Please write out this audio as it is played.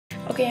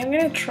Okay, I'm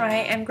gonna try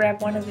and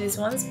grab one of these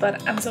ones,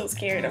 but I'm so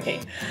scared. Okay.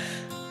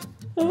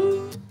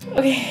 Oh,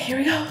 okay, here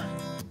we go.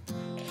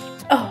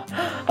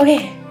 Oh,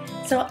 okay.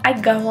 So I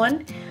got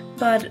one,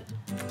 but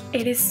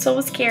it is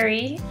so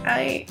scary.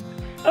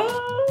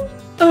 Oh.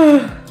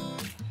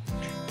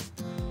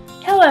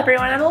 Hello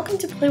everyone and welcome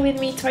to Play With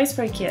Me Toys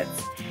for Kids.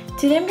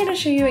 Today I'm gonna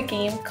show you a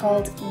game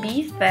called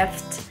Bee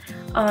Theft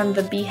on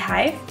the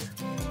Beehive.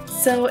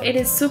 So it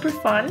is super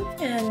fun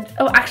and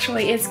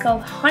actually it's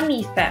called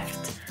Honey Theft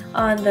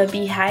on the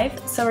Beehive.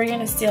 So we're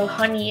gonna steal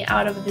honey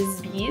out of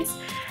these bees,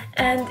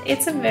 and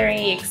it's a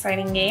very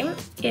exciting game.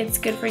 It's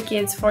good for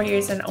kids 4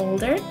 years and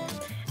older.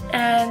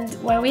 And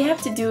what we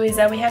have to do is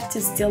that we have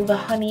to steal the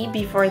honey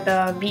before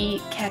the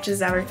bee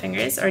catches our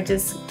fingers or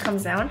just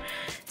comes down.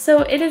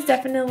 So it is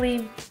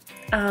definitely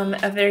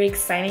a very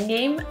exciting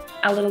game.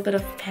 A little bit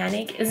of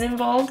panic is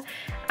involved.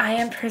 I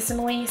am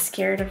personally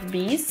scared of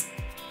bees,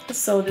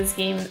 so this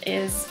game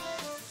is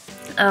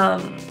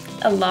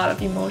a lot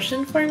of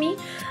emotion for me,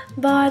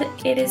 but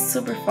it is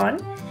super fun.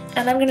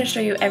 And I'm gonna show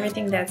you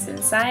everything that's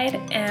inside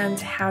and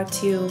how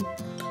to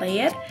play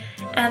it.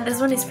 And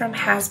this one is from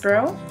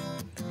Hasbro.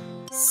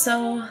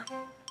 So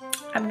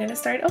I'm gonna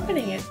start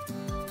opening it.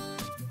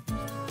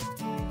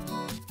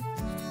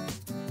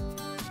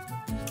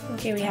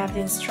 Okay, we have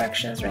the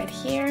instructions right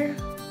here.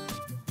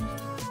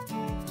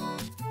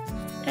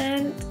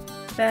 And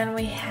then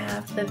we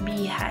have the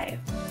beehive.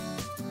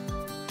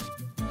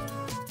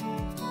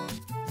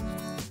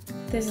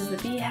 This is the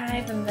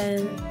beehive, and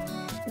then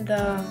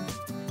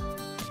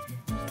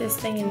this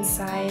thing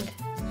inside.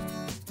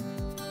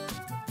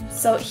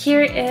 So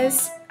here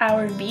is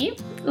our bee.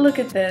 Look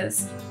at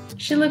this.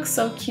 She looks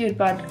so cute,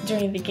 but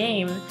during the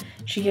game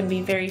she can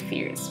be very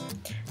fierce.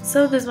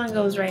 So this one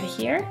goes right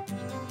here.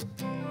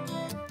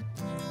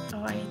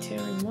 Oh, I need to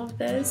remove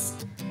this.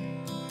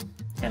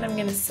 And I'm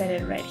gonna set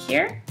it right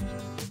here.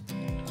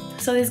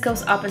 So this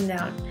goes up and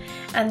down.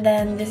 And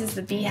then this is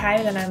the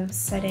beehive that I'm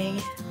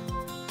setting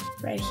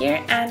right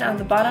here. And on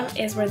the bottom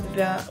is where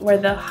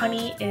the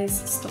honey is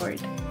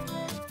stored.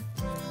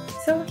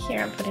 So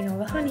here I'm putting all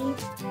the honey.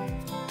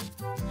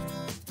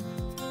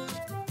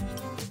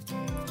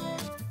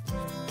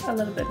 A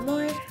little bit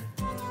more.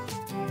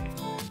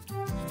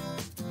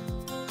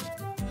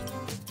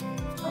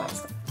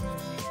 Awesome.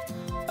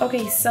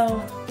 Okay,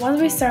 so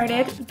once we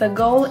started, the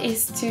goal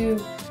is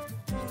to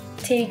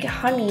take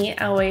honey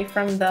away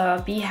from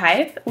the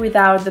beehive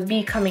without the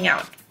bee coming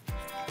out.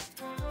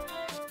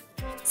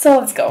 So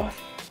let's go.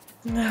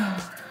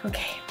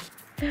 Okay.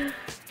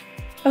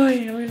 Oh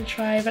yeah, I'm gonna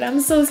try, but I'm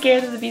so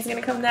scared that the bee's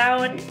gonna come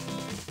down.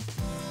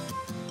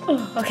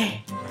 Oh,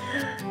 okay.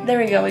 There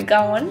we go, we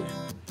got one.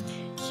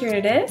 Here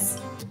it is.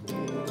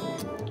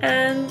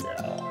 And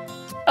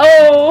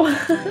oh,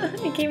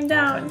 it came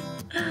down.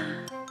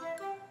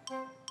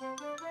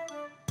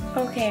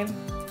 Okay,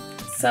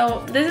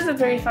 so this is a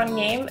very fun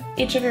game.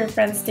 Each of your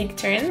friends take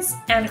turns,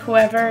 and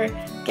whoever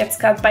gets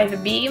caught by the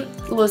bee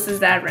loses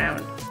that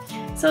round.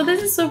 So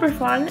this is super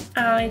fun.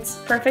 It's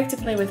perfect to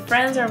play with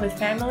friends or with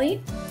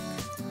family.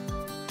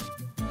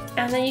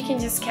 And then you can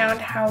just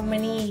count however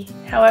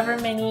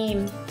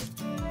many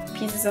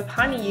pieces of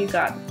honey you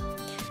got.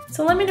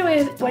 So let me know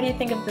what you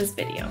think of this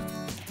video.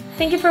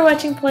 Thank you for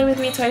watching Play With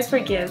Me Toys for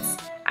Kids.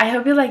 I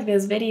hope you like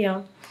this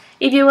video.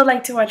 If you would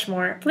like to watch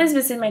more, please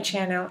visit my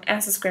channel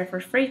and subscribe for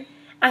free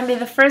and be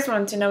the first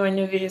one to know when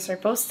new videos are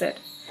posted.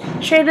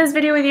 Share this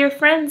video with your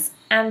friends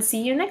and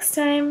see you next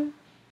time!